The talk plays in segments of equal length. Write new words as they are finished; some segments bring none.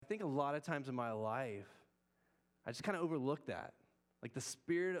think a lot of times in my life, I just kind of overlook that. Like the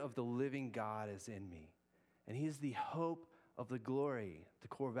Spirit of the living God is in me. And He is the hope of the glory to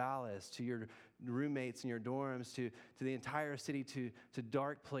Corvallis, to your roommates in your dorms, to the entire city, to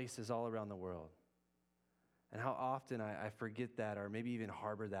dark places all around the world. And how often I forget that, or maybe even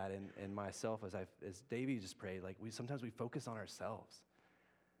harbor that in myself as Davey just prayed. Like sometimes we focus on ourselves.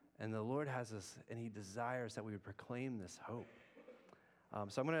 And the Lord has us, and He desires that we would proclaim this hope.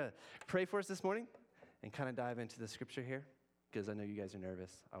 So I'm going to pray for us this morning and kind of dive into the scripture here, because I know you guys are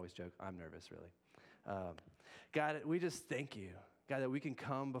nervous. I always joke, I'm nervous, really. God, we just thank you, God, that we can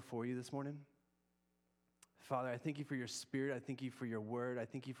come before you this morning. Father, I thank you for your Spirit. I thank you for your word. I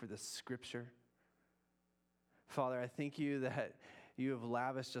thank you for the scripture. Father, I thank you that you have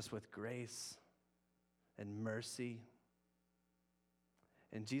lavished us with grace and mercy.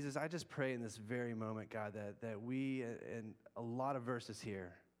 And Jesus, I just pray in this very moment, God, that we, and a lot of verses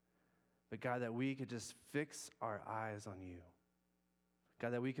here, but God, that we could just fix our eyes on you.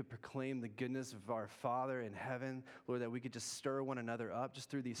 God, that we could proclaim the goodness of our Father in heaven. Lord, that we could just stir one another up just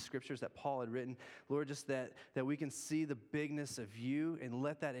through these scriptures that Paul had written. Lord, just that we can see the bigness of you and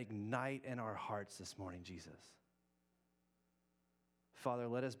let that ignite in our hearts this morning, Jesus. Father,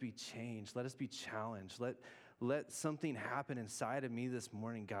 let us be changed. Let us be challenged. Let something happen inside of me this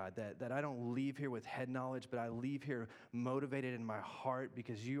morning, God, that I don't leave here with head knowledge, but I leave here motivated in my heart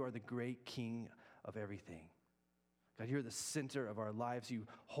because you are the great King of everything. God, you're the center of our lives. You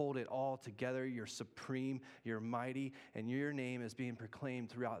hold it all together. You're supreme. You're mighty. And your name is being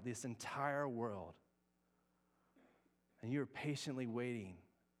proclaimed throughout this entire world. And you're patiently waiting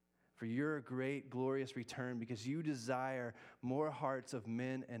for your great, glorious return because you desire more hearts of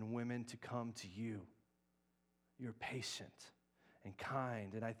men and women to come to you. You're patient and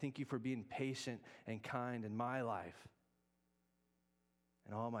kind. And I thank you for being patient and kind in my life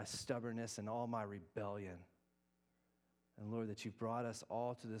and all my stubbornness and all my rebellion. And Lord, that you've brought us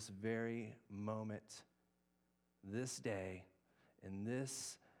all to this very moment, this day, in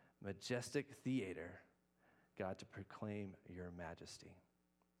this majestic theater, God, to proclaim your majesty.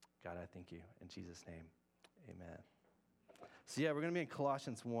 God, I thank you. In Jesus' name, amen. So we're going to be in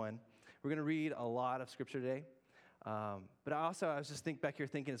Colossians 1. We're going to read a lot of scripture today. But I was just back here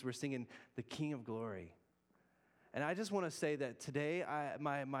thinking as we're singing the King of Glory. And I just want to say that today,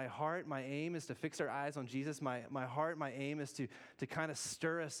 my heart, my aim is to fix our eyes on Jesus. My heart, my aim is to kind of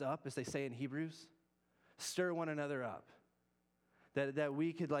stir us up, as they say in Hebrews. Stir one another up. That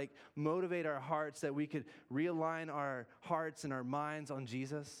we could motivate our hearts, that we could realign our hearts and our minds on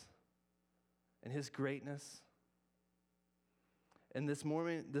Jesus and His greatness. And this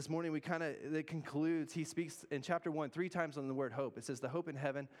morning it concludes, he speaks in chapter 1 3 times on the word hope. It says the hope in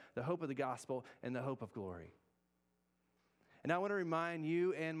heaven, the hope of the gospel, and the hope of glory. And I want to remind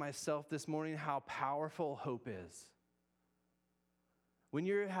you and myself this morning how powerful hope is. When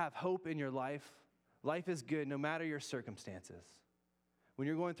you have hope in your life, life is good no matter your circumstances. When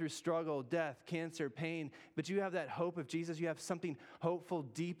you're going through struggle, death, cancer, pain, but you have that hope of Jesus, you have something hopeful,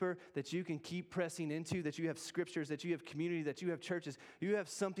 deeper that you can keep pressing into, that you have scriptures, that you have community, that you have churches. You have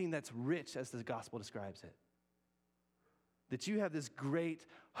something that's rich, as the gospel describes it. That you have this great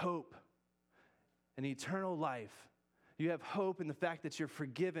hope, an eternal life. You have hope in the fact that you're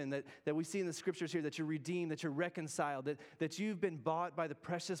forgiven, that we see in the scriptures here, that you're redeemed, that you're reconciled, that you've been bought by the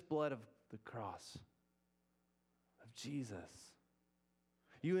precious blood of the cross of Jesus.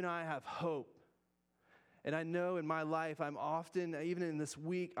 You and I have hope. And I know in my life, I'm often, even in this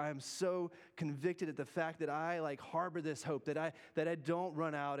week, I'm so convicted at the fact that I harbor this hope, that I don't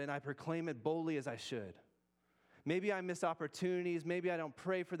run out and I proclaim it boldly as I should. Maybe I miss opportunities. Maybe I don't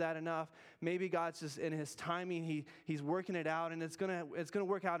pray for that enough. Maybe God's just in His timing. He's working it out, and it's gonna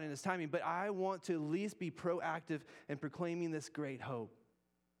work out in His timing. But I want to at least be proactive in proclaiming this great hope.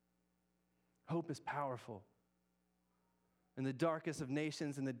 Hope is powerful. In the darkest of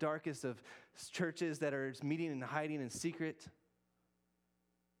nations, in the darkest of churches that are meeting and hiding in secret,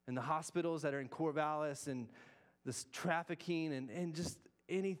 in the hospitals that are in Corvallis, and this trafficking, and just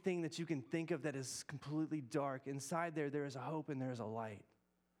anything that you can think of that is completely dark, inside there is a hope and there is a light.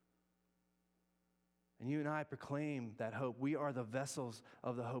 And you and I proclaim that hope. We are the vessels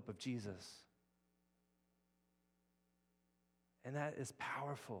of the hope of Jesus. And that is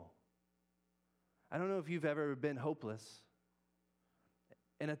powerful. I don't know if you've ever been hopeless.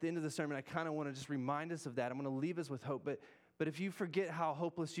 And at the end of the sermon, I kind of want to just remind us of that. I'm going to leave us with hope. But if you forget how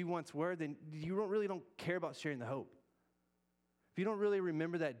hopeless you once were, then you really don't care about sharing the hope. If you don't really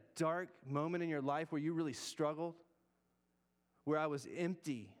remember that dark moment in your life where you really struggled, where I was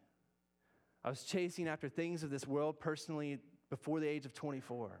empty, I was chasing after things of this world, personally, before the age of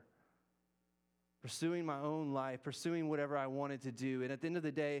 24. Pursuing my own life, pursuing whatever I wanted to do. And at the end of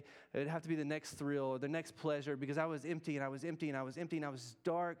the day, it would have to be the next thrill or the next pleasure because I was empty and I was empty and I was empty and I was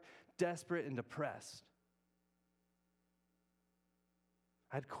dark, desperate, and depressed.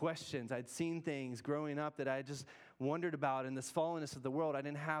 I had questions. I'd seen things growing up that I just wondered about in this fallenness of the world. I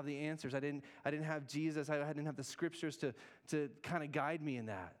didn't have the answers. I didn't have Jesus. I didn't have the scriptures to kind of guide me in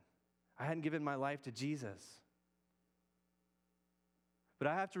that. I hadn't given my life to Jesus. But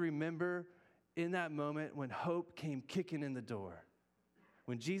I have to remember in that moment when hope came kicking in the door,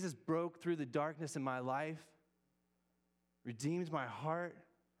 when Jesus broke through the darkness in my life, redeemed my heart,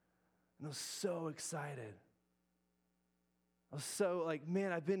 and I was so excited. I was so like,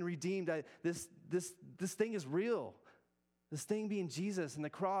 man, I've been redeemed. This thing is real. This thing being Jesus and the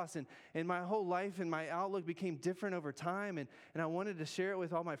cross. And my whole life and my outlook became different over time. And I wanted to share it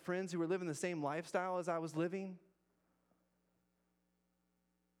with all my friends who were living the same lifestyle as I was living.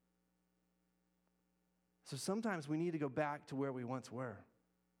 So sometimes we need to go back to where we once were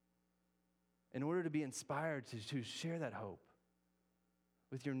in order to be inspired to share that hope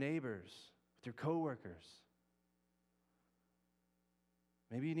with your neighbors, with your coworkers.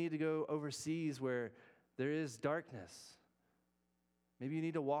 Maybe you need to go overseas where there is darkness. Maybe you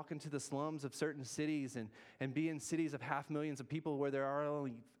need to walk into the slums of certain cities and be in cities of 500,000 of people where there are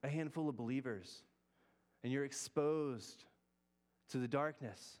only a handful of believers. And you're exposed to the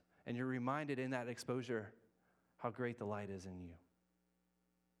darkness. And you're reminded in that exposure how great the light is in you.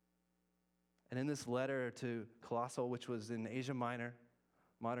 And in this letter to Colossae, which was in Asia Minor,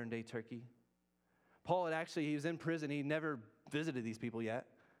 modern-day Turkey, Paul he was in prison. He never visited these people yet.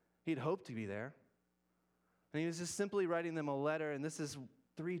 He'd hoped to be there. And he was just simply writing them a letter, and this is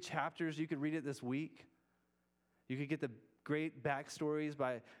 3 chapters. You could read it this week. You could get the great backstories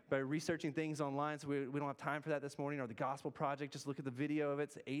by researching things online, so we don't have time for that this morning, or the Gospel Project. Just look at the video of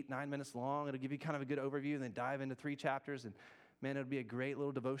it. It's 8-9 minutes long. It'll give you kind of a good overview, and then dive into 3 chapters, and man, it'll be a great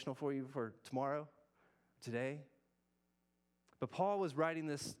little devotional for you for tomorrow, today. But Paul was writing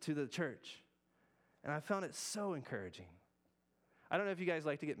this to the church, and I found it so encouraging. I don't know if you guys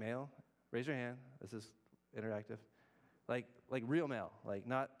like to get mail. Raise your hand. This is interactive. Like real mail, like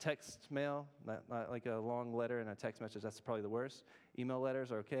not text mail, not like a long letter and a text message. That's probably the worst. Email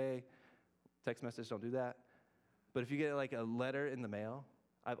letters are okay. Text message, don't do that. But if you get like a letter in the mail,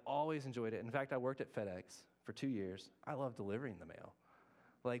 I've always enjoyed it. In fact, I worked at FedEx for 2 years. I love delivering the mail.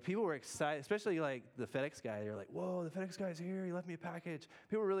 Like people were excited, especially like the FedEx guy. They're like, whoa, the FedEx guy's here. He left me a package.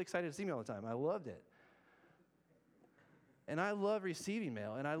 People were really excited to see me all the time. I loved it. And I love receiving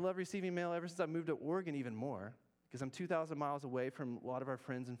mail. And I love receiving mail ever since I moved to Oregon even more, because I'm 2,000 miles away from a lot of our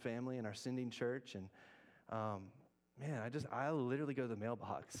friends and family and our sending church. And man, I literally go to the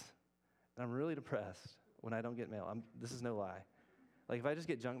mailbox. And I'm really depressed when I don't get mail. This is no lie. Like if I just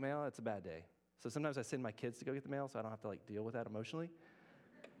get junk mail, it's a bad day. So sometimes I send my kids to go get the mail so I don't have to like deal with that emotionally.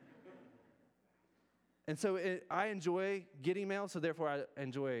 And so I enjoy getting mail, so therefore I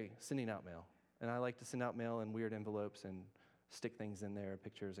enjoy sending out mail. And I like to send out mail in weird envelopes and stick things in there,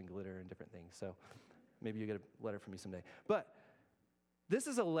 pictures and glitter and different things. So maybe you get a letter from me someday. But this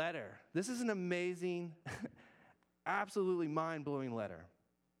is a letter. This is an amazing, absolutely mind-blowing letter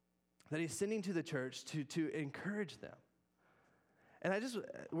that he's sending to the church to encourage them. And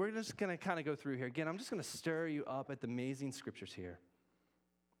we're just going to kind of go through here. Again, I'm just going to stir you up at the amazing scriptures here.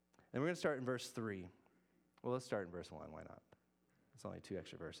 And we're going to start in verse 3. Well, let's start in verse 1. Why not? It's only 2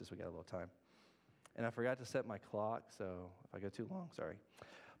 extra verses. We got a little time. And I forgot to set my clock, so if I go too long, sorry.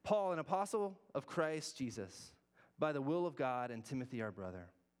 Paul, an apostle of Christ Jesus, by the will of God, and Timothy, our brother,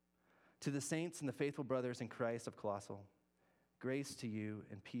 to the saints and the faithful brothers in Christ of Colossians, grace to you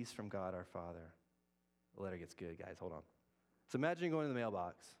and peace from God our Father. The letter gets good, guys. Hold on. So imagine you're going to the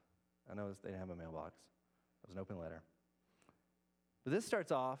mailbox. I know they didn't have a mailbox. It was an open letter. But this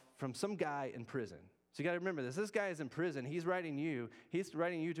starts off from some guy in prison. So you got to remember this. This guy is in prison. He's writing you. He's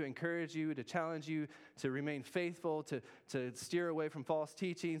writing you to encourage you, to challenge you, to remain faithful, to steer away from false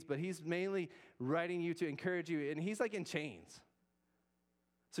teachings. But he's mainly writing you to encourage you. And he's like in chains.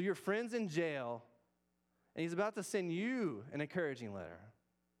 So your friend's in jail, and he's about to send you an encouraging letter.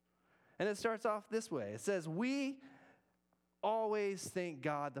 And it starts off this way. It says, we always thank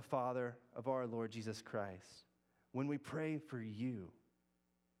God the Father of our Lord Jesus Christ when we pray for you.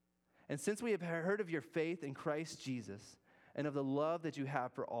 And since we have heard of your faith in Christ Jesus and of the love that you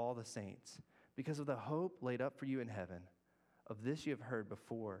have for all the saints, because of the hope laid up for you in heaven, of this you have heard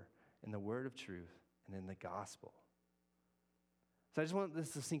before in the word of truth and in the gospel. So I just want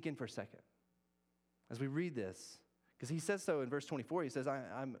this to sink in for a second as we read this, because he says so in verse 24. He says,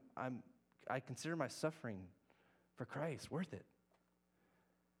 I consider my suffering for Christ, worth it.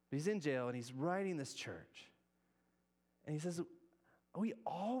 But he's in jail, and he's writing this church. And he says, we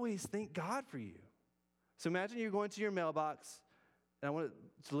always thank God for you. So imagine you're going to your mailbox, and I want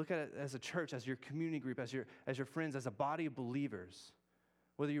to look at it as a church, as your community group, as your friends, as a body of believers.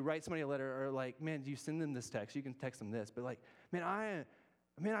 Whether you write somebody a letter or like, man, you send them this text, you can text them this. But like, man,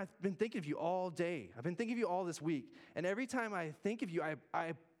 I've been thinking of you all day. I've been thinking of you all this week. And every time I think of you,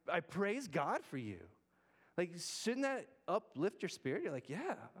 I praise God for you. Like, shouldn't that uplift your spirit? You're like,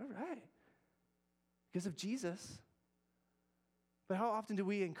 yeah, all right. Because of Jesus. But how often do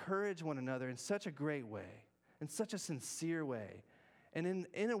we encourage one another in such a great way, in such a sincere way, and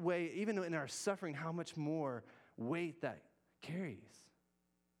in a way, even in our suffering, how much more weight that carries?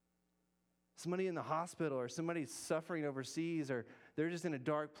 Somebody in the hospital or somebody suffering overseas, or they're just in a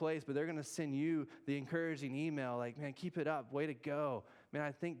dark place, but they're going to send you the encouraging email like, man, keep it up, way to go. Man,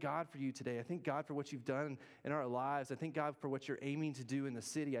 I thank God for you today. I thank God for what you've done in our lives. I thank God for what you're aiming to do in the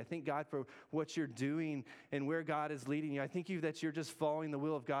city. I thank God for what you're doing and where God is leading you. I thank you that you're just following the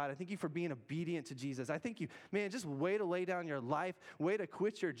will of God. I thank you for being obedient to Jesus. I thank you, man, just way to lay down your life, way to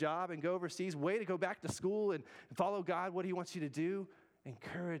quit your job and go overseas, way to go back to school and follow God, what he wants you to do.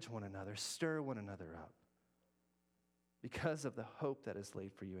 Encourage one another, stir one another up because of the hope that is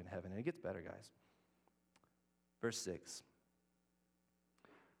laid for you in heaven. And it gets better, guys. Verse 6,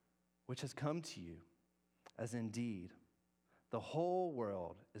 which has come to you, as indeed the whole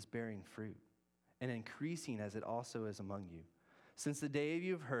world is bearing fruit and increasing as it also is among you, since the day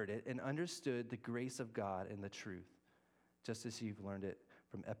you have heard it and understood the grace of God and the truth, just as you've learned it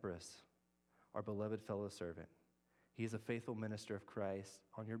from Epaphras, our beloved fellow servant. He is a faithful minister of Christ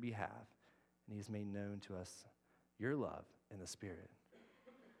on your behalf, and he has made known to us your love in the Spirit.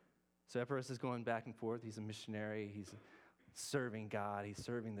 So Epaphras is going back and forth. He's a missionary. He's serving God. He's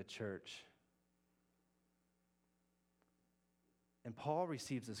serving the church. And Paul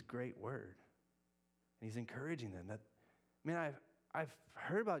receives this great word, and he's encouraging them that, man, I've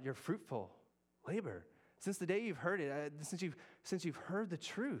heard about your fruitful labor. Since the day you've heard it, since you've heard the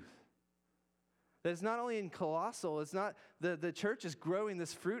truth. That it's not only in Colossal, it's not, the church is growing,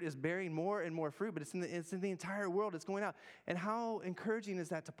 this fruit is bearing more and more fruit, but it's in the entire world, it's going out. And how encouraging is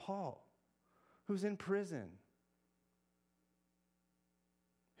that to Paul, who's in prison,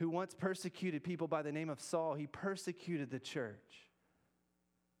 who once persecuted people by the name of Saul? He persecuted the church.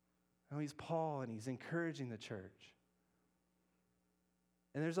 Now he's Paul, and he's encouraging the church.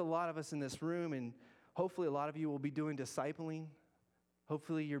 And there's a lot of us in this room, and hopefully a lot of you will be doing discipling.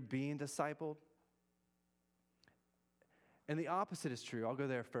 Hopefully you're being discipled. And the opposite is true. I'll go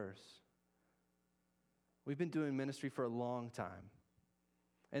there first. We've been doing ministry for a long time,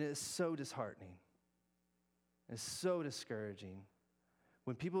 and it's so disheartening. It's so discouraging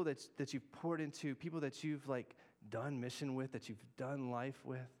when people that you've poured into, people that you've like done mission with, that you've done life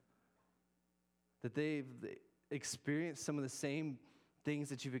with, that they've experienced some of the same things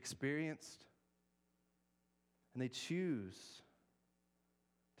that you've experienced, and they choose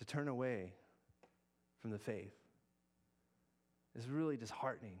to turn away from the faith. It's really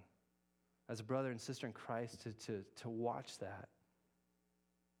disheartening as a brother and sister in Christ to watch that.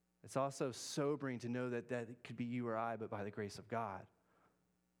 It's also sobering to know that it could be you or I, but by the grace of God.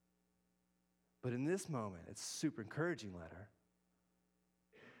 But in this moment, it's a super encouraging letter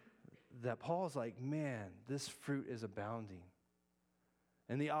that Paul's like, man, this fruit is abounding.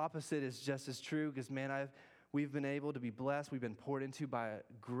 And the opposite is just as true because, man, we've been able to be blessed. We've been poured into by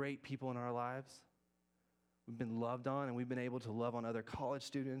great people in our lives. We've been loved on, and we've been able to love on other college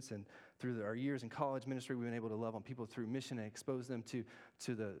students, and through our years in college ministry, we've been able to love on people through mission and expose them to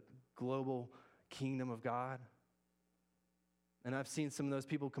the global kingdom of God. And I've seen some of those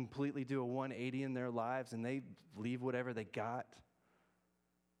people completely do a 180 in their lives, and they leave whatever they got.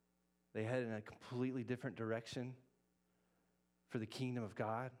 They head in a completely different direction for the kingdom of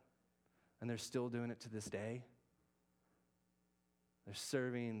God, and they're still doing it to this day. They're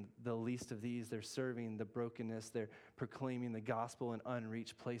serving the least of these. They're serving the brokenness. They're proclaiming the gospel in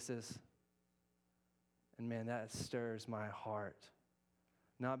unreached places. And man, that stirs my heart.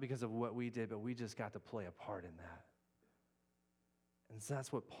 Not because of what we did, but we just got to play a part in that. And so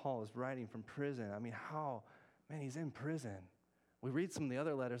that's what Paul is writing from prison. I mean, man, he's in prison. We read some of the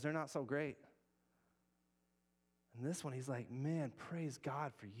other letters. They're not so great. And this one, he's like, man, praise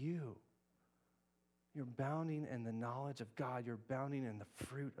God for you. You're bounding in the knowledge of God. You're bounding in the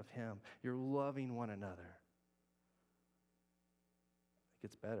fruit of him. You're loving one another. It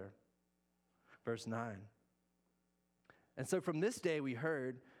gets better. Verse 9. And so from this day we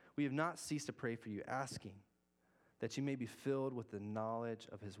have not ceased to pray for you, asking that you may be filled with the knowledge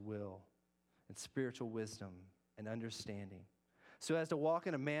of his will and spiritual wisdom and understanding, so as to walk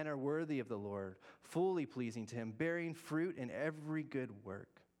in a manner worthy of the Lord, fully pleasing to him, bearing fruit in every good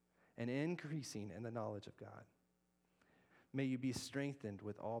work, and increasing in the knowledge of God. May you be strengthened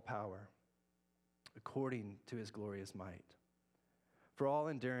with all power, according to his glorious might, for all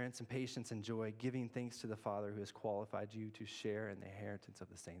endurance and patience and joy, giving thanks to the Father who has qualified you to share in the inheritance of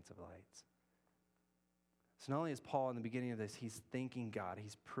the saints of light. So not only is Paul in the beginning of this, he's thanking God,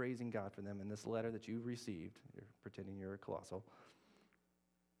 he's praising God for them in this letter that you've received. You're pretending you're a colossal.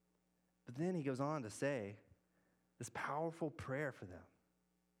 But then he goes on to say this powerful prayer for them.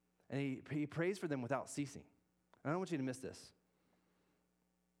 And he prays for them without ceasing. I don't want you to miss this.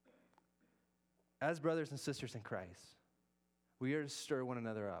 As brothers and sisters in Christ, we are to stir one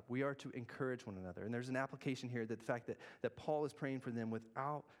another up. We are to encourage one another. And there's an application here that the fact that Paul is praying for them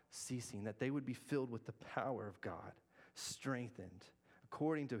without ceasing, that they would be filled with the power of God, strengthened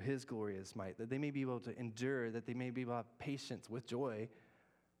according to his glorious might, that they may be able to endure, that they may be able to have patience with joy,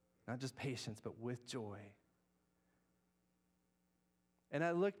 not just patience, but with joy. And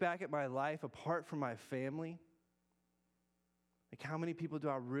I look back at my life apart from my family, like how many people do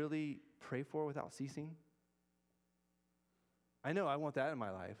I really pray for without ceasing? I know I want that in my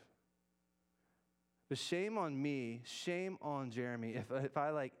life. But shame on me, shame on Jeremy, if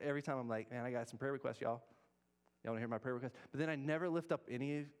I like, every time I'm like, man, I got some prayer requests, y'all. Y'all want to hear my prayer requests? But then I never lift up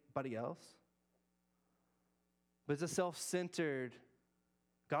anybody else. But it's a self-centered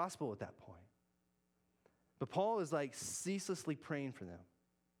gospel at that point. But Paul is like ceaselessly praying for them.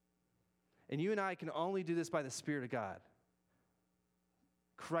 And you and I can only do this by the Spirit of God.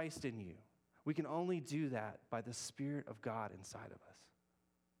 Christ in you. We can only do that by the Spirit of God inside of us.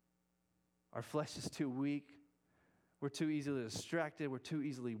 Our flesh is too weak. We're too easily distracted. We're too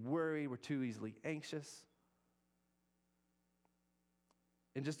easily worried. We're too easily anxious.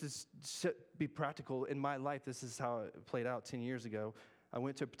 And just to be practical, in my life, this is how it played out 10 years ago. I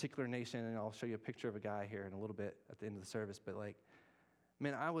went to a particular nation, and I'll show you a picture of a guy here in a little bit at the end of the service. But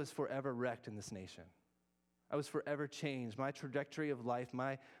man, I was forever wrecked in this nation. I was forever changed. My trajectory of life,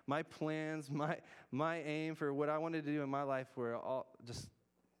 my plans, my aim for what I wanted to do in my life were all just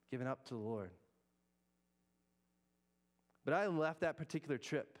given up to the Lord. But I left that particular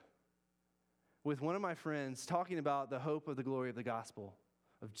trip with one of my friends talking about the hope of the glory of the gospel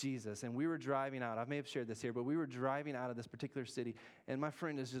of Jesus. And we were driving out. I may have shared this here, but we were driving out of this particular city, and my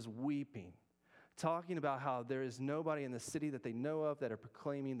friend is just weeping, talking about how there is nobody in the city that they know of that are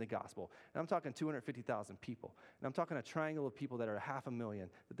proclaiming the gospel. And I'm talking 250,000 people. And I'm talking a triangle of people that are 500,000,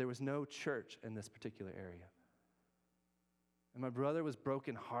 that there was no church in this particular area. And my brother was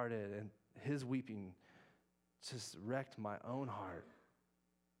brokenhearted, and his weeping just wrecked my own heart,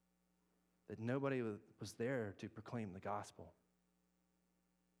 that nobody was there to proclaim the gospel.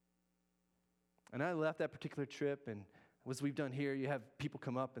 And I left that particular trip, and as we've done here, you have people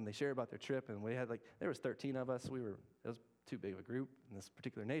come up and they share about their trip, and we had there was 13 of us. It was too big of a group in this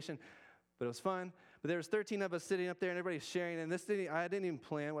particular nation, but it was fun. But there was 13 of us sitting up there, and everybody's sharing, and I didn't even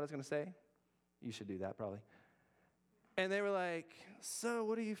plan what I was going to say. You should do that probably. And they were like, so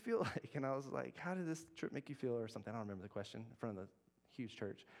what do you feel like? And I was like, how did this trip make you feel or something? I don't remember the question in front of the huge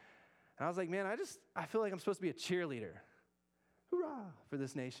church. And I was like, man, I feel like I'm supposed to be a cheerleader. Hoorah for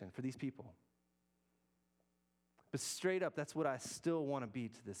this nation, for these people. But straight up, that's what I still want to be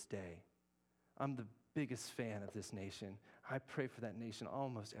to this day. I'm the biggest fan of this nation. I pray for that nation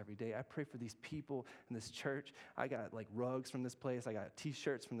almost every day. I pray for these people in this church. I got rugs from this place. I got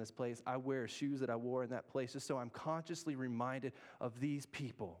t-shirts from this place. I wear shoes that I wore in that place just so I'm consciously reminded of these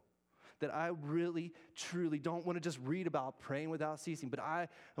people. That I really, truly don't want to just read about praying without ceasing, but I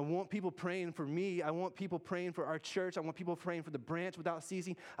want people praying for me. I want people praying for our church. I want people praying for the branch without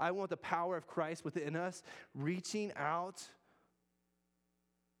ceasing. I want the power of Christ within us reaching out,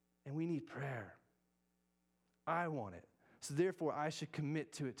 and we need prayer. I want it. So therefore, I should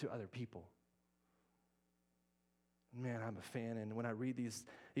commit to it to other people. Man, I'm a fan, and when I read these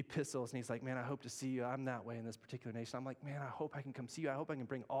epistles, and he's like, man, I hope to see you. I'm that way in this particular nation. I'm like, man, I hope I can come see you. I hope I can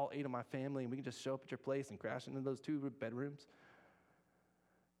bring all 8 of my family, and we can just show up at your place and crash into those 2 bedrooms.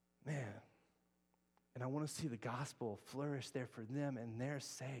 Man, and I want to see the gospel flourish there for them and their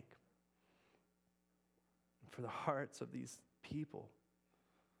sake, and for the hearts of these people.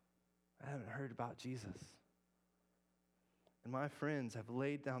 I haven't heard about Jesus. And my friends have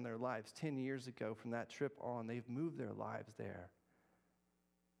laid down their lives 10 years ago from that trip on. They've moved their lives there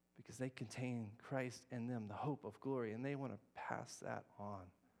because they contain Christ in them, the hope of glory, and they want to pass that on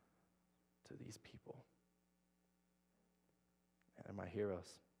to these people. And they're my heroes.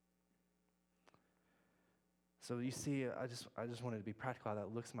 So you see, I just wanted to be practical how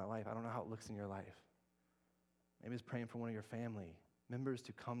that looks in my life. I don't know how it looks in your life. Maybe it's praying for one of your family members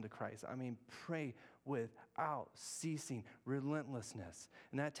to come to Christ. I mean, pray without ceasing, relentlessness.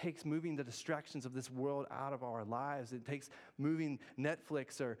 And that takes moving the distractions of this world out of our lives. It takes moving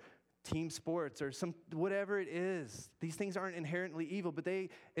Netflix or team sports or whatever it is. These things aren't inherently evil, but they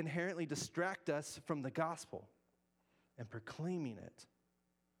inherently distract us from the gospel and proclaiming it.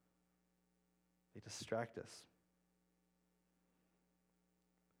 They distract us.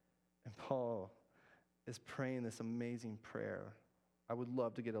 And Paul is praying this amazing prayer. I would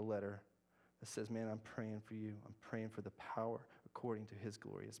love to get a letter that says, man, I'm praying for you. I'm praying for the power according to his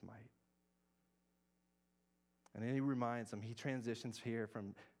glorious might. And then he reminds them, he transitions here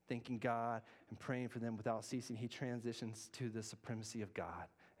from thanking God and praying for them without ceasing. He transitions to the supremacy of God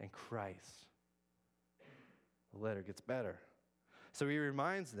and Christ. The letter gets better. So he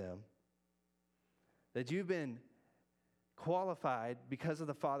reminds them that you've been qualified because of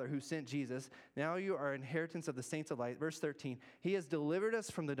the Father who sent Jesus. Now you are inheritance of the saints of light. Verse 13, he has delivered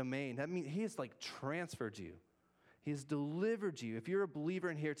us from the domain. That means he has transferred you. He has delivered you. If you're a believer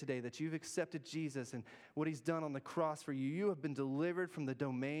in here today that you've accepted Jesus and what he's done on the cross for you, you have been delivered from the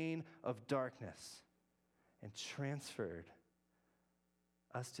domain of darkness and transferred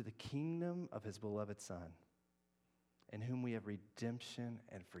us to the kingdom of his beloved Son, in whom we have redemption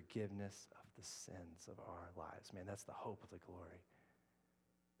and forgiveness of the sins of our lives. Man, that's the hope of the glory.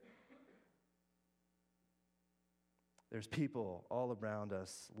 There's people all around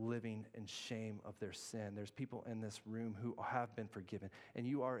us living in shame of their sin. There's people in this room who have been forgiven, and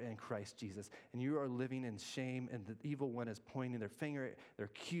you are in Christ Jesus, and you are living in shame, and the evil one is pointing their finger, they're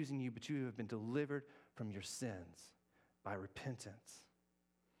accusing you, but you have been delivered from your sins by repentance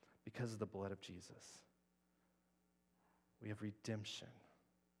because of the blood of Jesus. We have redemption.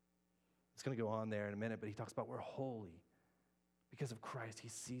 It's going to go on there in a minute, but he talks about we're holy. Because of Christ, he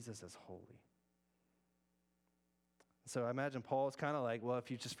sees us as holy. So I imagine Paul is kind of like, well, if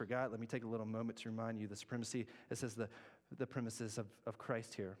you just forgot, let me take a little moment to remind you the supremacy. It says the premises of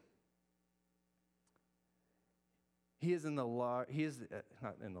Christ here. He is in the large. He is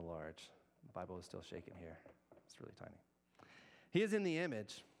not in the large. The Bible is still shaking here. It's really tiny. He is in the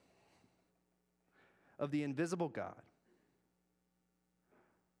image of the invisible God,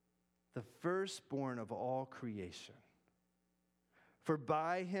 the firstborn of all creation. For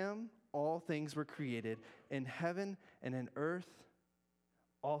by him all things were created, in heaven and in earth,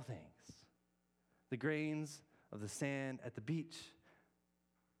 all things. The grains of the sand at the beach,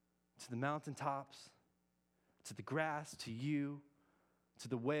 to the mountaintops, to the grass, to you, to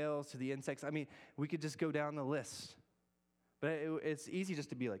the whales, to the insects. I mean, we could just go down the list. But it's easy just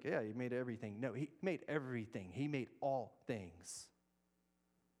to be like, yeah, he made everything. No, he made everything. He made all things.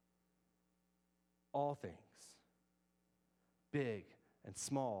 All things. Big and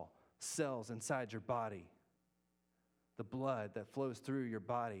small cells inside your body. The blood that flows through your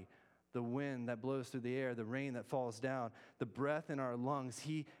body. The wind that blows through the air. The rain that falls down. The breath in our lungs.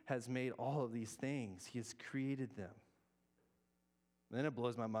 He has made all of these things. He has created them. And then it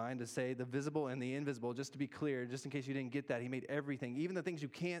blows my mind to say the visible and the invisible. Just to be clear, just in case you didn't get that, he made everything. Even the things you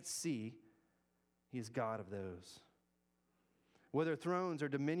can't see, he is God of those. Whether thrones or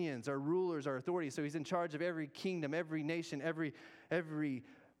dominions or rulers or authorities. So he's in charge of every kingdom, every nation, every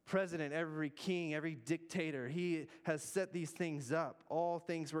president, every king, every dictator. He has set these things up. All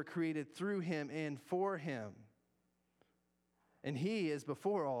things were created through him and for him. And he is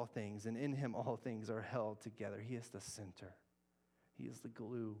before all things, and in him all things are held together. He is the center. He is the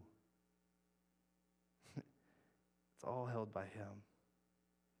glue. It's all held by him.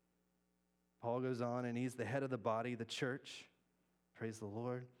 Paul goes on, and he's the head of the body, the church. Praise the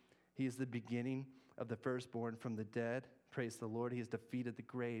Lord. He is the beginning of the firstborn from the dead. Praise the Lord. He has defeated the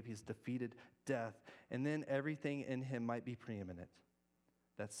grave. He's defeated death. And then everything in him might be preeminent.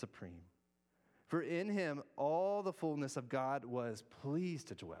 That's supreme. For in him all the fullness of God was pleased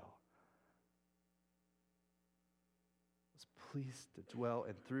to dwell. Was pleased to dwell,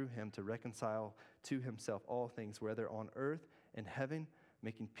 and through him to reconcile to himself all things, whether on earth and heaven,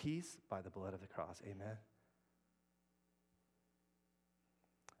 making peace by the blood of the cross. Amen.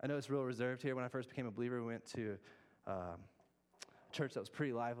 I know it's real reserved here. When I first became a believer, we went to a church that was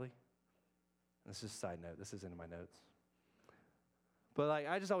pretty lively. And this is a side note. This isn't in my notes. But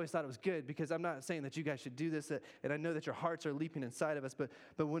I just always thought it was good, because I'm not saying that you guys should do this, and I know that your hearts are leaping inside of us, but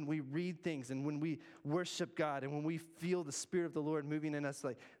when we read things and when we worship God and when we feel the Spirit of the Lord moving in us,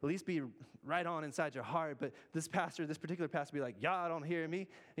 at least be right on inside your heart. But this particular pastor, be like, y'all don't hear me,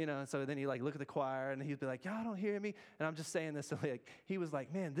 so then you look at the choir and he'd be like, y'all don't hear me, and I'm just saying this, so he was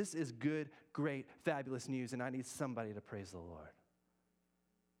like, man, this is good, great, fabulous news, and I need somebody to praise the Lord.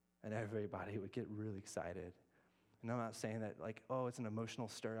 And everybody would get really excited. And I'm not saying that like, oh, it's an emotional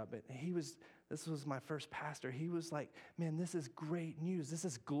stir up, but this was my first pastor. He was like, man, this is great news. This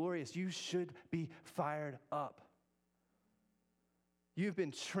is glorious. You should be fired up. You've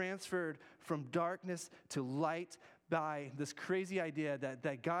been transferred from darkness to light by this crazy idea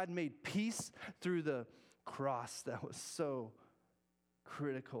that God made peace through the cross that was so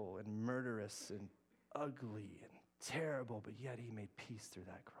critical and murderous and ugly and terrible, but yet he made peace through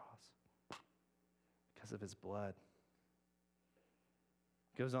that cross because of his blood.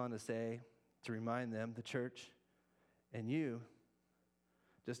 Goes on to say, to remind them, the church, and you,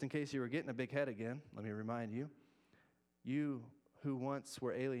 just in case you were getting a big head again, let me remind you, you who once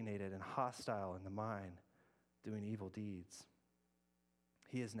were alienated and hostile in the mind, doing evil deeds,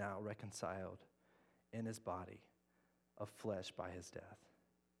 he is now reconciled in his body of flesh by his death,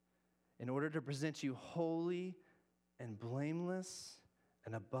 in order to present you holy and blameless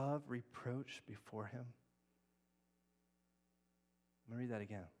and above reproach before him. I'm going to read that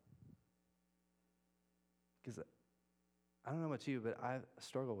again. Because I don't know about you, but I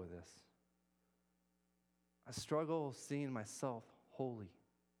struggle with this. I struggle seeing myself holy.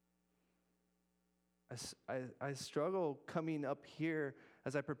 I struggle coming up here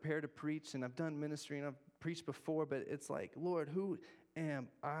as I prepare to preach, and I've done ministry and I've preached before, but it's like, Lord, who am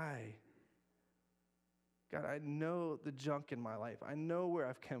I? God, I know the junk in my life. I know where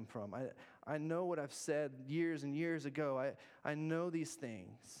I've come from. I know what I've said years and years ago. I know these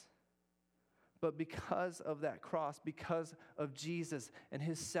things. But because of that cross, because of Jesus and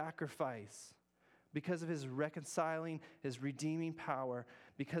his sacrifice, because of his reconciling, his redeeming power,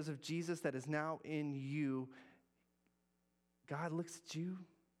 because of Jesus that is now in you, God looks at you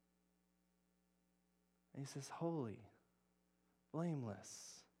and he says, holy,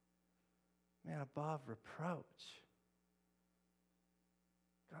 blameless, man, above reproach.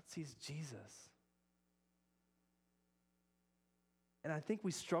 God sees Jesus. And I think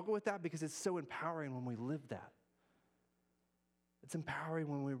we struggle with that because it's so empowering when we live that. It's empowering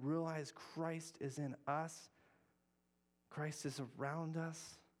when we realize Christ is in us. Christ is around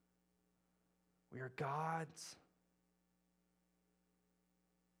us. We are God's.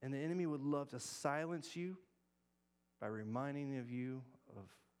 And the enemy would love to silence you by reminding of you of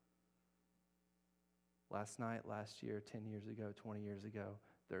last night, last year, 10 years ago, 20 years ago,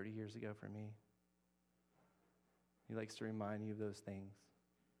 30 years ago for me. He likes to remind you of those things.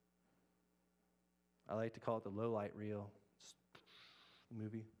 I like to call it the low light reel. Just the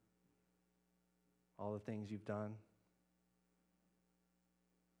movie. All the things you've done.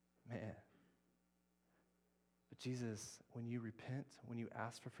 Man. But Jesus, when you repent, when you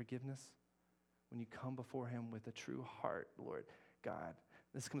ask for forgiveness, when you come before him with a true heart, Lord God,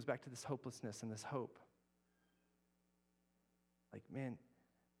 this comes back to this hopelessness and this hope. Like, man,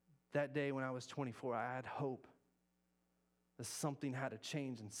 that day when I was 24, I had hope. That something had to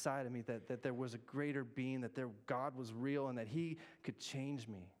change inside of me, that there was a greater being, that God was real, and that he could change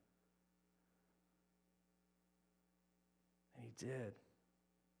me. And he did.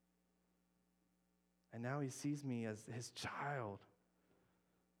 And now he sees me as his child,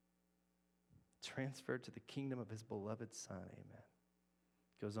 transferred to the kingdom of his beloved Son. Amen.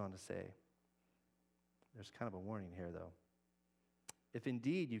 Goes on to say, there's kind of a warning here, though. If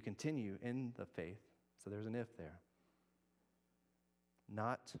indeed you continue in the faith, so there's an if there.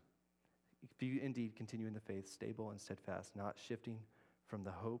 If you indeed continue in the faith, stable and steadfast, not shifting from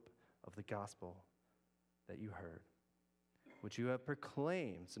the hope of the gospel that you heard, which you have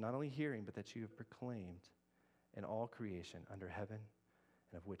proclaimed, so not only hearing, but that you have proclaimed in all creation under heaven,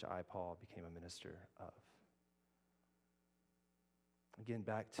 and of which I, Paul, became a minister of. Again,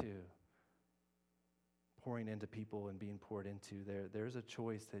 back to pouring into people and being poured into. There's a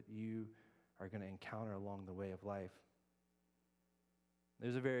choice that you are going to encounter along the way of life.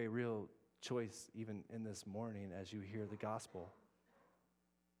 There's a very real choice even in this morning as you hear the gospel,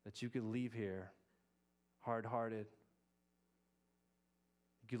 that you could leave here hard-hearted.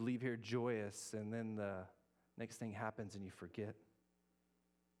 You could leave here joyous, and then the next thing happens and you forget.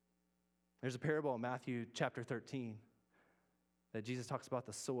 There's a parable in Matthew chapter 13 that Jesus talks about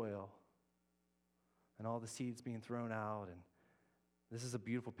the soil and all the seeds being thrown out. And this is a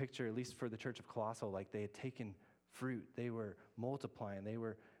beautiful picture, at least for the church of Colossae, like they had taken fruit. They were multiplying. They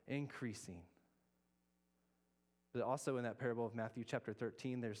were increasing. But also in that parable of Matthew chapter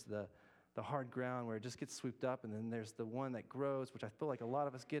 13, there's the hard ground where it just gets swooped up, and then there's the one that grows, which I feel like a lot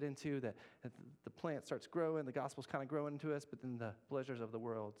of us get into, that the plant starts growing, the gospel's kind of growing into us, but then the pleasures of the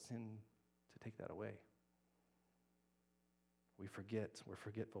world seem to take that away. We forget. We're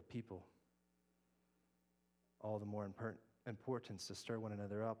forgetful people. All the more importance to stir one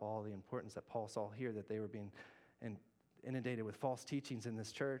another up, all the importance that Paul saw here, that they were being and inundated with false teachings in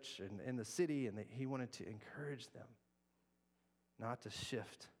this church and in the city, and that he wanted to encourage them not to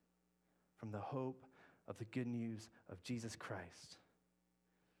shift from the hope of the good news of Jesus Christ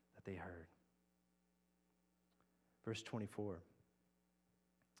that they heard. Verse 24.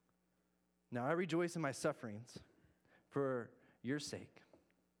 Now I rejoice in my sufferings for your sake.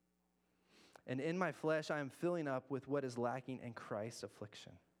 And in my flesh I am filling up with what is lacking in Christ's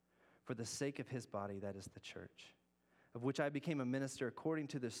affliction for the sake of his body, that is the church, of which I became a minister according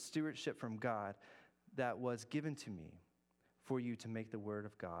to the stewardship from God that was given to me for you to make the word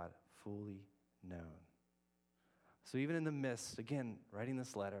of God fully known. So even in the midst, again, writing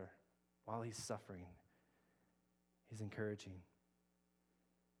this letter while he's suffering, he's encouraging.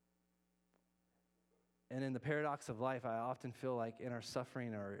 And in the paradox of life, I often feel like in our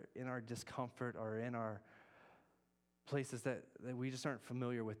suffering or in our discomfort or in our places that we just aren't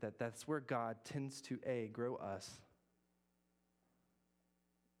familiar with, that's where God tends to, grow us.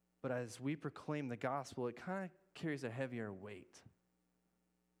 But as we proclaim the gospel, it kind of carries a heavier weight.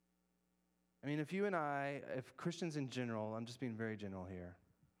 I mean, if you and I, if Christians in general, I'm just being very general here,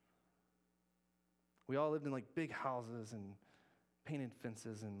 we all lived in like big houses and painted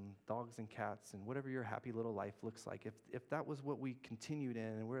fences and dogs and cats and whatever your happy little life looks like. If that was what we continued in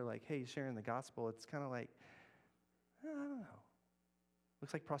and we're like, hey, sharing the gospel, it's kind of like, I don't know.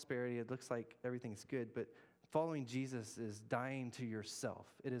 Looks like prosperity. It looks like everything's good. But following Jesus is dying to yourself.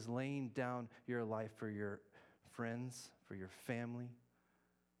 It is laying down your life for your friends, for your family.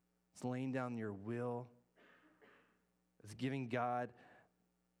 It's laying down your will. It's giving God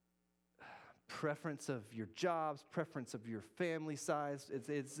preference of your jobs, preference of your family size.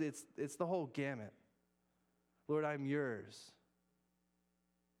 It's the whole gamut. Lord, I'm yours.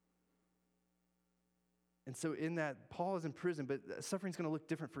 And so in that, Paul is in prison, but suffering's going to look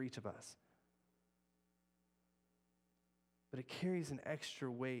different for each of us. But it carries an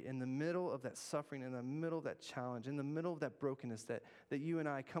extra weight in the middle of that suffering, in the middle of that challenge, in the middle of that brokenness, that you and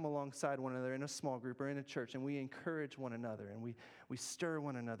I come alongside one another in a small group or in a church, and we encourage one another, and we stir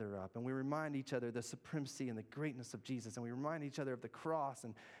one another up, and we remind each other the supremacy and the greatness of Jesus, and we remind each other of the cross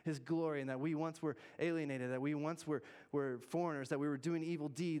and his glory, and that we once were alienated, that we once were foreigners, that we were doing evil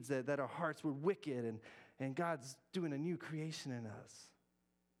deeds, that our hearts were wicked, and God's doing a new creation in us.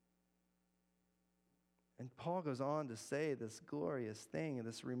 And Paul goes on to say this glorious thing and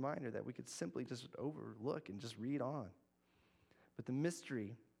this reminder that we could simply just overlook and just read on. But the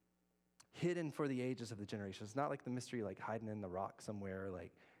mystery hidden for the ages of the generations, it's not like the mystery like hiding in the rock somewhere,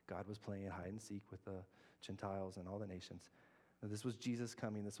 like God was playing hide and seek with the Gentiles and all the nations. No, this was Jesus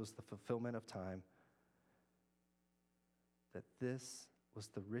coming. This was the fulfillment of time. That this was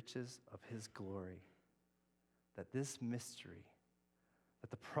the riches of his glory. That this mystery that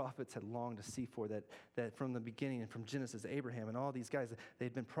the prophets had longed to see for, that from the beginning and from Genesis, Abraham and all these guys,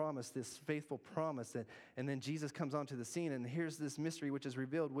 they'd been promised this faithful promise. And then Jesus comes onto the scene, and here's this mystery which is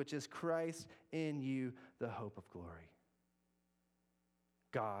revealed, which is Christ in you, the hope of glory.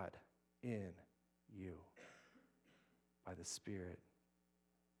 God in you by the Spirit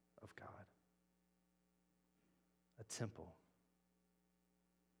of God. A temple.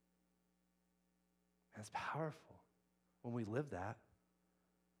 That's powerful when we live that.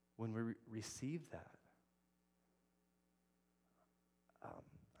 When we receive that.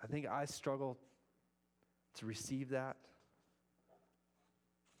 I think I struggle to receive that,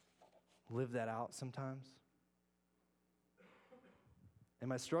 live that out sometimes. And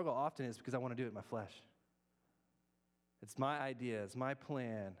my struggle often is because I want to do it in my flesh. It's my idea, it's my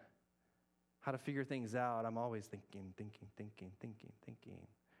plan, how to figure things out. I'm always thinking.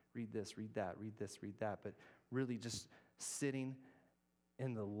 Read this, read that, read this, read that. But really just sitting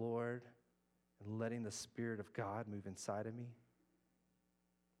in the Lord and letting the Spirit of God move inside of me.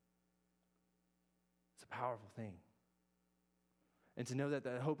 It's a powerful thing. And to know that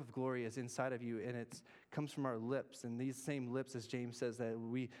the hope of glory is inside of you, and it comes from our lips, and these same lips, as James says, that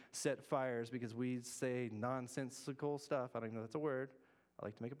we set fires because we say nonsensical stuff. I don't even know if that's a word. I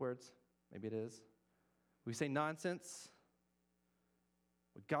like to make up words. Maybe it is. We say nonsense.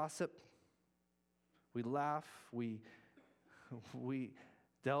 We gossip. We laugh. We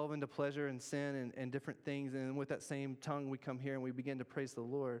delve into pleasure and sin and different things. And with that same tongue, we come here and we begin to praise the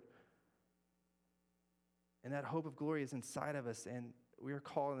Lord. And that hope of glory is inside of us. And we are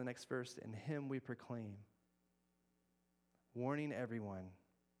called in the next verse, in him we proclaim, warning everybody,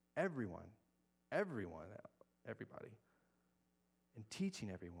 and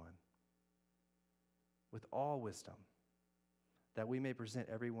teaching everyone with all wisdom, that we may present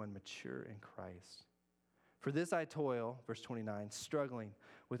everyone mature in Christ. For this I toil, verse 29, struggling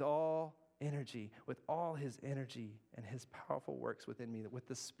with all energy, with all his energy and his powerful works within me. That with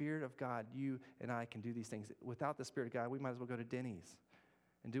the Spirit of God, you and I can do these things. Without the Spirit of God, we might as well go to Denny's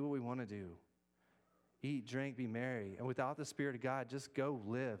and do what we want to do. Eat, drink, be merry. And without the Spirit of God, just go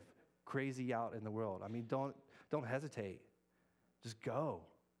live crazy out in the world. I mean, don't hesitate. Just go.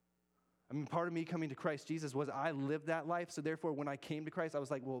 I mean, part of me coming to Christ Jesus was I lived that life. So therefore, when I came to Christ, I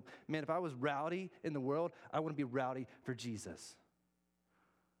was like, well, man, if I was rowdy in the world, I want to be rowdy for Jesus.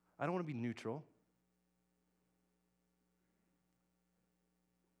 I don't want to be neutral.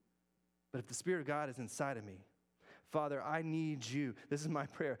 But if the Spirit of God is inside of me, Father, I need you. This is my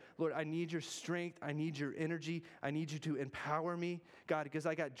prayer. Lord, I need your strength. I need your energy. I need you to empower me, God, because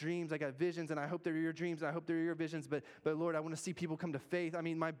I got dreams, I got visions, and I hope they're your dreams, and I hope they're your visions. But Lord, I want to see people come to faith. I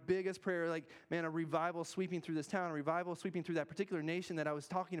mean, my biggest prayer, like, man, a revival sweeping through this town, a revival sweeping through that particular nation that I was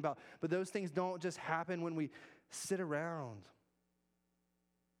talking about. But those things don't just happen when we sit around.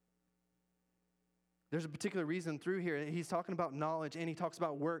 There's a particular reason through here. He's talking about knowledge, and he talks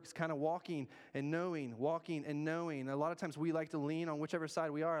about works, kind of walking and knowing. A lot of times we like to lean on whichever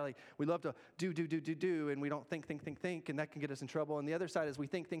side we are. Like, we love to do, and we don't think, and that can get us in trouble. And the other side is we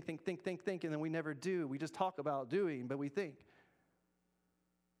think, and then we never do. We just talk about doing, but we think.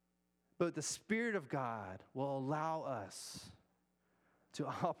 But the Spirit of God will allow us to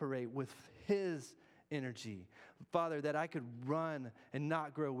operate with his energy. Father, that I could run and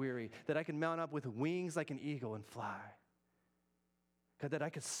not grow weary, that I could mount up with wings like an eagle and fly. God, that I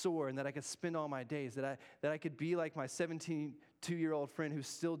could soar and that I could spend all my days, that I could be like my 17-year-old friend who's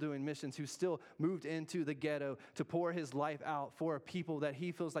still doing missions, who still moved into the ghetto to pour his life out for a people that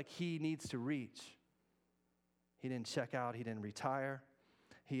he feels like he needs to reach. He didn't check out, he didn't retire.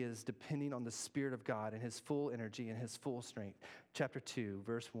 He is depending on the Spirit of God and his full energy and his full strength. Chapter 2,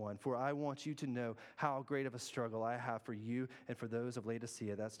 verse 1. For I want you to know how great of a struggle I have for you and for those of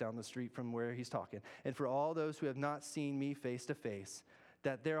Laodicea. That's down the street from where he's talking. And for all those who have not seen me face to face,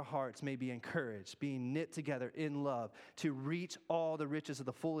 that their hearts may be encouraged, being knit together in love, to reach all the riches of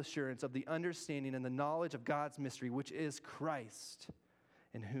the full assurance of the understanding and the knowledge of God's mystery, which is Christ,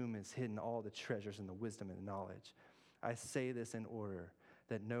 in whom is hidden all the treasures and the wisdom and the knowledge. I say this in order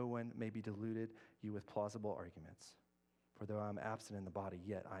that no one may be deluded you with plausible arguments. For though I am absent in the body,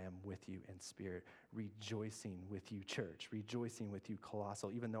 yet I am with you in spirit, rejoicing with you, church, rejoicing with you,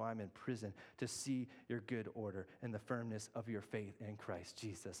 Colossal, even though I'm in prison, to see your good order and the firmness of your faith in Christ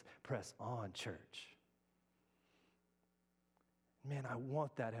Jesus. Press on, church. Man, I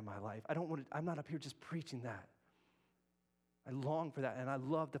want that in my life. I'm not up here just preaching that. I long for that, and I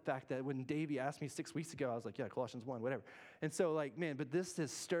love the fact that when Davey asked me 6 weeks ago, I was like, yeah, Colossians 1, whatever. And so, like, man, but this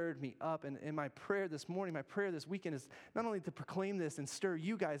has stirred me up, and in my prayer this morning, my prayer this weekend is not only to proclaim this and stir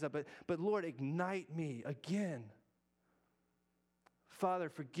you guys up, but Lord, ignite me again. Father,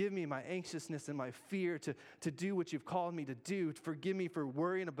 forgive me my anxiousness and my fear to do what you've called me to do. Forgive me for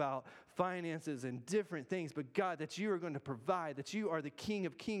worrying about finances and different things. But God, that you are going to provide, that you are the King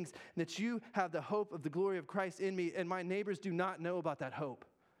of Kings, and that you have the hope of the glory of Christ in me, and my neighbors do not know about that hope.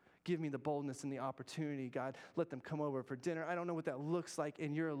 Give me the boldness and the opportunity, God. Let them come over for dinner. I don't know what that looks like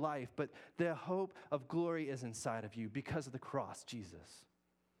in your life, but the hope of glory is inside of you because of the cross, Jesus.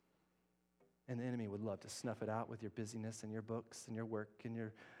 And the enemy would love to snuff it out with your busyness and your books and your work and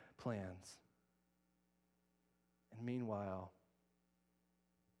your plans. And meanwhile,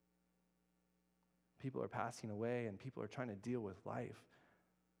 people are passing away and people are trying to deal with life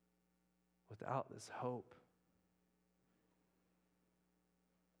without this hope.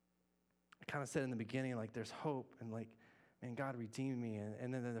 I kind of said in the beginning, like, there's hope and, like, man, God redeemed me.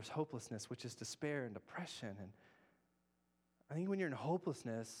 And then there's hopelessness, which is despair and depression. And I think when you're in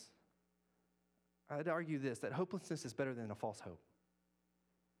hopelessness, I'd argue this, that hopelessness is better than a false hope.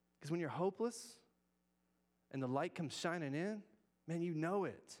 Because when you're hopeless and the light comes shining in, man, you know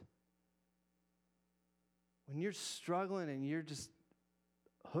it. When you're struggling and you're just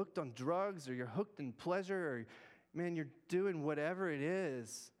hooked on drugs or you're hooked in pleasure or, man, you're doing whatever it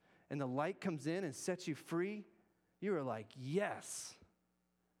is and the light comes in and sets you free, you are like, yes.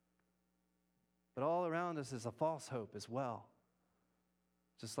 But all around us is a false hope as well.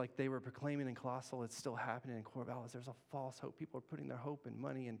 Just like they were proclaiming in Colossal, it's still happening in Corvallis. There's a false hope. People are putting their hope in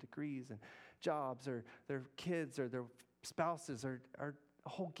money and degrees and jobs or their kids or their spouses or a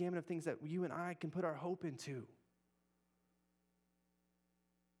whole gamut of things that you and I can put our hope into.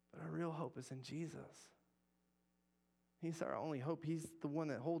 But our real hope is in Jesus. He's our only hope. He's the one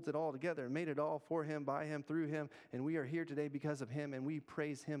that holds it all together and made it all for him, by him, through him. And we are here today because of him, and we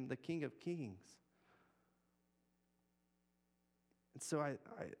praise him, the King of Kings. And so I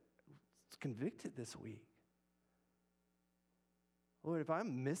was convicted this week. Lord, if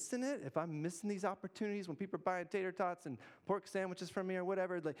I'm missing it, if I'm missing these opportunities when people are buying tater tots and pork sandwiches from me or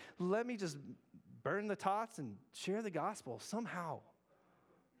whatever, like, let me just burn the tots and share the gospel somehow.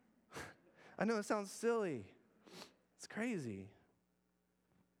 I know it sounds silly. It's crazy.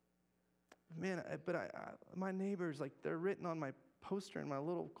 Man, my neighbors, like, they're written on my poster in my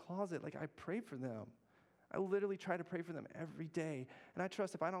little closet. Like, I pray for them. I literally try to pray for them every day. And I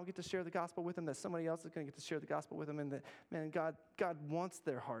trust if I don't get to share the gospel with them, that somebody else is going to get to share the gospel with them. And that, man, God wants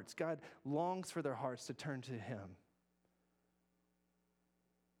their hearts. God longs for their hearts to turn to him.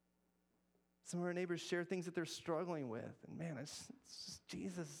 Some of our neighbors share things that they're struggling with. And man, it's just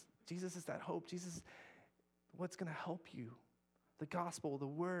Jesus. Jesus is that hope. Jesus, what's going to help you? The gospel, the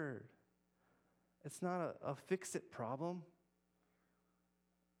word. It's not a fix-it problem,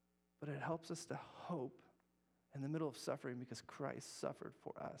 but it helps us to hope in the middle of suffering because Christ suffered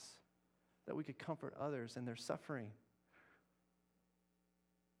for us, that we could comfort others in their suffering.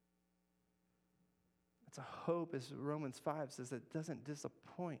 It's a hope, as Romans 5 says, that doesn't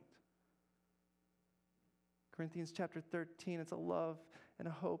disappoint. Corinthians chapter 13, it's a love and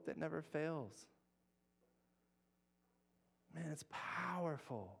a hope that never fails. Man, it's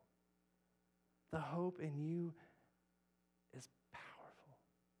powerful. The hope in you is powerful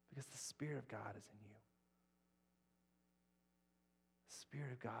because the Spirit of God is in you. The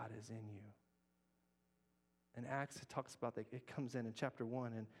Spirit of God is in you. In Acts, it talks about that. It comes in chapter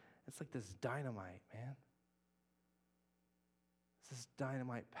 1, and it's like this dynamite, man. It's this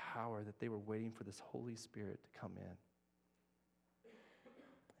dynamite power that they were waiting for this Holy Spirit to come in.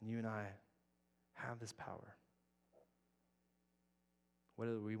 And you and I have this power.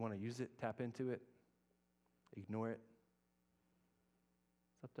 Whether we want to use it, tap into it, ignore it,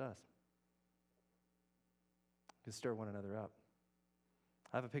 it's up to us. We can stir one another up.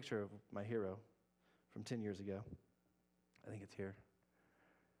 I have a picture of my hero from 10 years ago. I think it's here.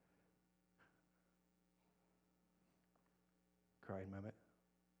 Crying moment.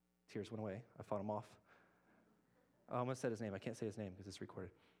 Tears went away. I fought him off. I almost said his name. I can't say his name because it's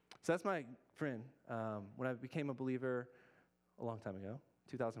recorded. So that's my friend. When I became a believer a long time ago,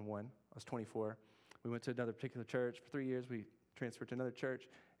 2001, I was 24. We went to another particular church. For 3 years, we transferred to another church,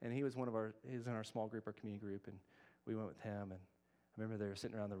 and he was in our small group, our community group, and we went with him. And I remember they were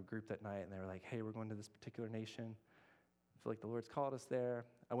sitting around the group that night, and they were like, hey, we're going to this particular nation. I feel like the Lord's called us there.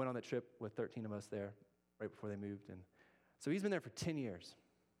 I went on that trip with 13 of us there right before they moved. And so he's been there for 10 years.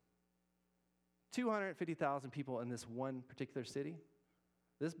 250,000 people in this one particular city.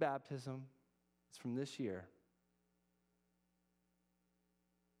 This baptism is from this year.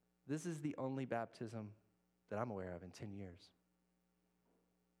 This is the only baptism that I'm aware of in 10 years.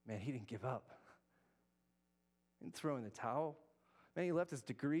 Man, he didn't give up. He didn't throw in the towel. Man, he left his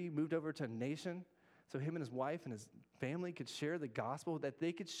degree, moved over to a nation so him and his wife and his family could share the gospel, that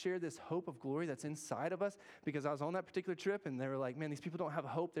they could share this hope of glory that's inside of us. Because I was on that particular trip and they were like, man, these people don't have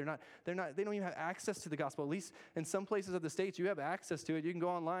hope. They don't even have access to the gospel. At least in some places of the States, you have access to it. You can go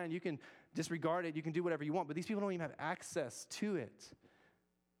online, you can disregard it, you can do whatever you want, but these people don't even have access to it.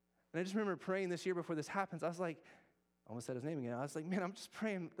 And I just remember praying this year before this happens. I was like, I almost said his name again. I was like, man, I'm just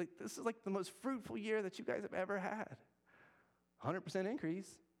praying. Like, this is like the most fruitful year that you guys have ever had. 100% increase.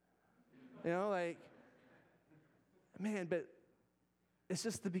 You know, like, man, but it's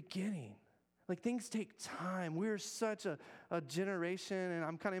just the beginning. Like, things take time. We're such a generation, and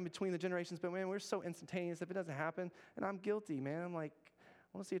I'm kind of in between the generations, but man, we're so instantaneous. If it doesn't happen, and I'm guilty, man. I'm like,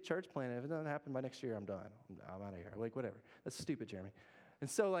 I want to see a church planted. If it doesn't happen by next year, I'm done. I'm out of here. Like, whatever. That's stupid, Jeremy. And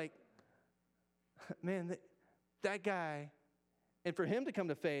so, like, man, that guy, and for him to come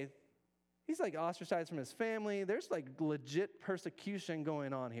to faith, he's like ostracized from his family. There's like legit persecution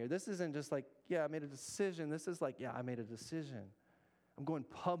going on here. This isn't just like, yeah, I made a decision. This is like, yeah, I made a decision. I'm going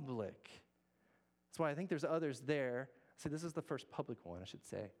public. That's why I think there's others there. See, this is the first public one, I should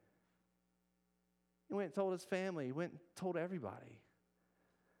say. He went and told his family. He went and told everybody.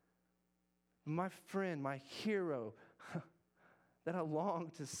 My friend, my hero, that I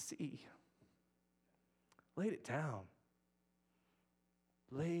long to see, laid it down.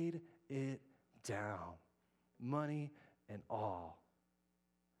 Laid it down. Money and all.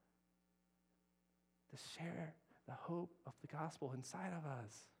 To share the hope of the gospel inside of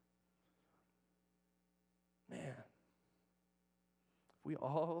us. Man, if we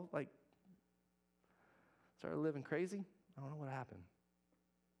all like started living crazy, I don't know what happened.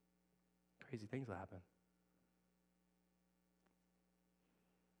 Crazy things will happen.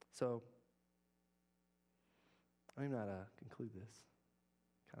 So, I'm going to conclude this.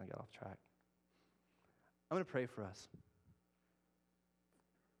 Kind of got off track. I'm going to pray for us.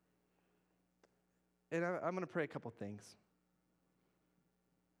 And I'm going to pray a couple things.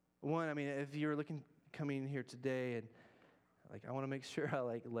 One, I mean, if you're coming here today and like, I want to make sure I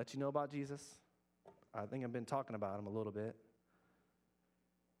let you know about Jesus. I think I've been talking about him a little bit.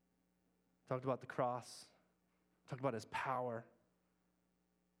 Talked about the cross. Talked about his power.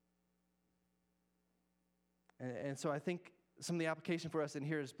 And so I think some of the application for us in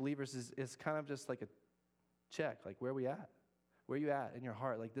here as believers is kind of just like a check, like where are we at? Where are you at in your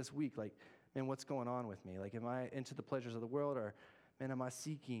heart? Like this week, like, man, what's going on with me? Like, am I into the pleasures of the world, or, man, am I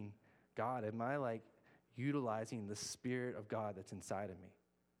seeking God? Am I utilizing the Spirit of God that's inside of me?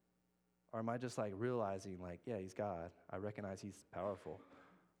 Or am I just realizing yeah, he's God. I recognize he's powerful.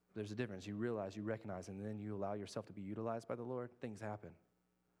 There's a difference. You realize, you recognize, and then you allow yourself to be utilized by the Lord, things happen.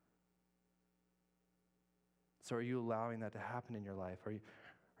 So are you allowing that to happen in your life?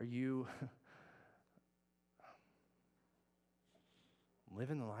 Are you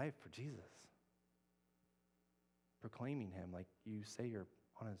living the life for Jesus? Proclaiming him like you say you're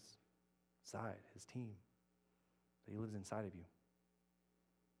on his side, his team, that he lives inside of you.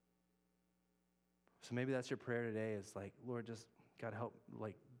 So maybe that's your prayer today, is Lord, just God, help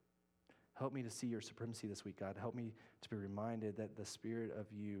me to see your supremacy this week, God. Help me to be reminded that the Spirit of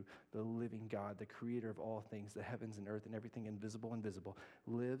you, the living God, the creator of all things, the heavens and earth and everything invisible and visible,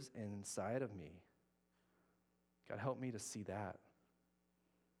 lives inside of me. God, help me to see that.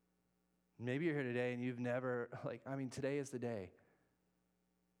 Maybe you're here today and you've never, today is the day.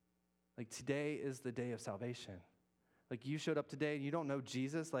 Today is the day of salvation. You showed up today and you don't know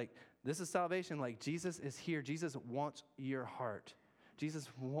Jesus. This is salvation. Jesus is here. Jesus wants your heart. Jesus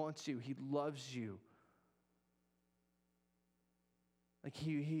wants you. He loves you.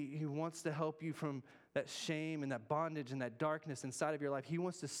 He wants to help you from that shame and that bondage and that darkness inside of your life. He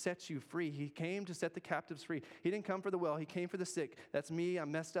wants to set you free. He came to set the captives free. He didn't come for the well. He came for the sick. That's me.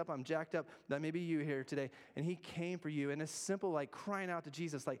 I'm messed up. I'm jacked up. That may be you here today. And he came for you. And it's simple, crying out to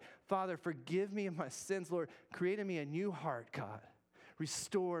Jesus, Father, forgive me of my sins, Lord. Create in me a new heart, God.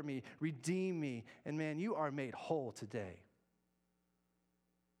 Restore me. Redeem me. And man, you are made whole today.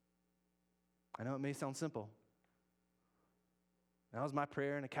 I know it may sound simple. That was my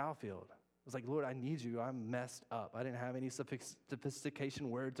prayer in a cow field. I was Lord, I need you. I'm messed up. I didn't have any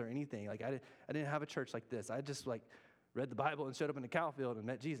sophistication words or anything. I didn't have a church like this. I just read the Bible and showed up in the cow field and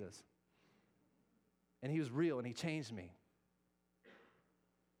met Jesus. And he was real and he changed me.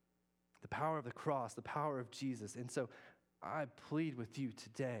 The power of the cross, the power of Jesus. And so I plead with you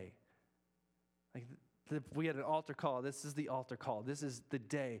today. We had an altar call. This is the altar call. This is the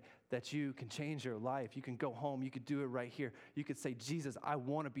day that you can change your life. You can go home. You could do it right here. You could say, Jesus, I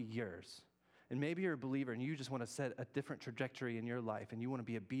want to be yours. And maybe you're a believer and you just want to set a different trajectory in your life and you want to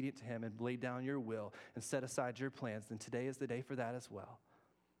be obedient to him and lay down your will and set aside your plans. Then today is the day for that as well.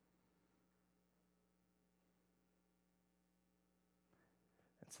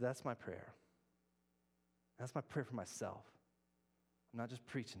 And so that's my prayer. That's my prayer for myself. I'm not just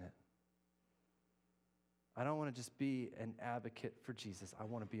preaching it. I don't want to just be an advocate for Jesus. I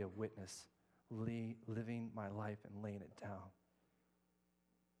want to be a witness, living my life and laying it down.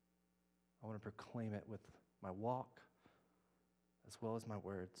 I want to proclaim it with my walk as well as my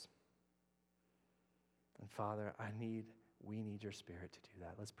words. And Father, we need your Spirit to do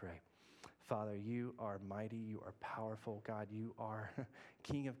that. Let's pray. Father, you are mighty, you are powerful. God, you are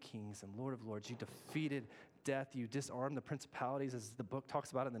King of kings and Lord of lords. You defeated death. You disarmed the principalities, as the book talks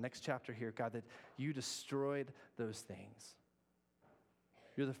about in the next chapter here, God, that you destroyed those things.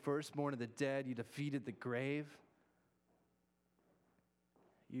 You're the firstborn of the dead. You defeated the grave.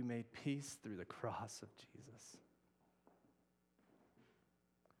 You made peace through the cross of Jesus.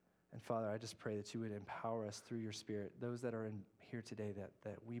 And Father, I just pray that you would empower us through your Spirit, those that are in here today,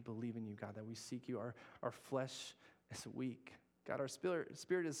 that we believe in you, God, that we seek you. Our flesh is weak. God, our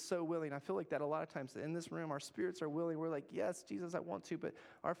spirit is so willing. I feel like that a lot of times in this room, our spirits are willing. We're yes, Jesus, I want to, but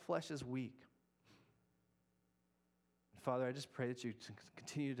our flesh is weak. Father, I just pray that you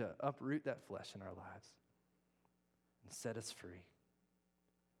continue to uproot that flesh in our lives and set us free.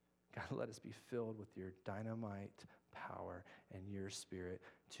 God, let us be filled with your dynamite power and your Spirit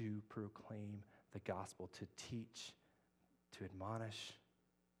to proclaim the gospel, to teach, to admonish.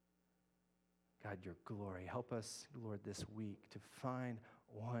 God, your glory. Help us, Lord, this week to find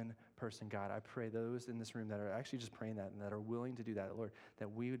one person. God, I pray those in this room that are actually just praying that and that are willing to do that, Lord,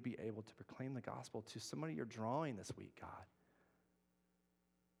 that we would be able to proclaim the gospel to somebody you're drawing this week, God.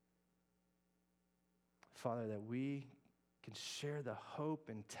 Father, that we can share the hope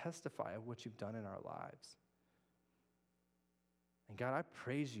and testify of what you've done in our lives. And God, I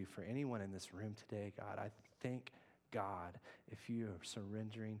praise you for anyone in this room today, God. I thank God if you are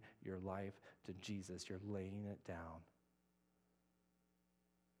surrendering your life to Jesus, you're laying it down.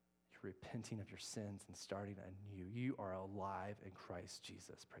 repenting of your sins and starting anew. You are alive in Christ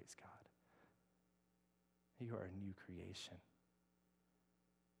Jesus, praise God. You are a new creation.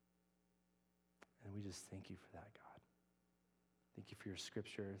 And we just thank you for that, God. Thank you for your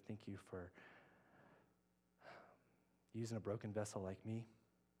scripture. Thank you for using a broken vessel like me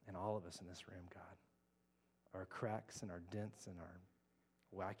and all of us in this room, God. Our cracks and our dents and our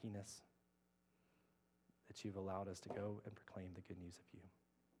wackiness, that you've allowed us to go and proclaim the good news of you.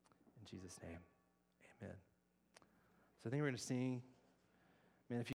 In Jesus' name, amen. So I think we're going to sing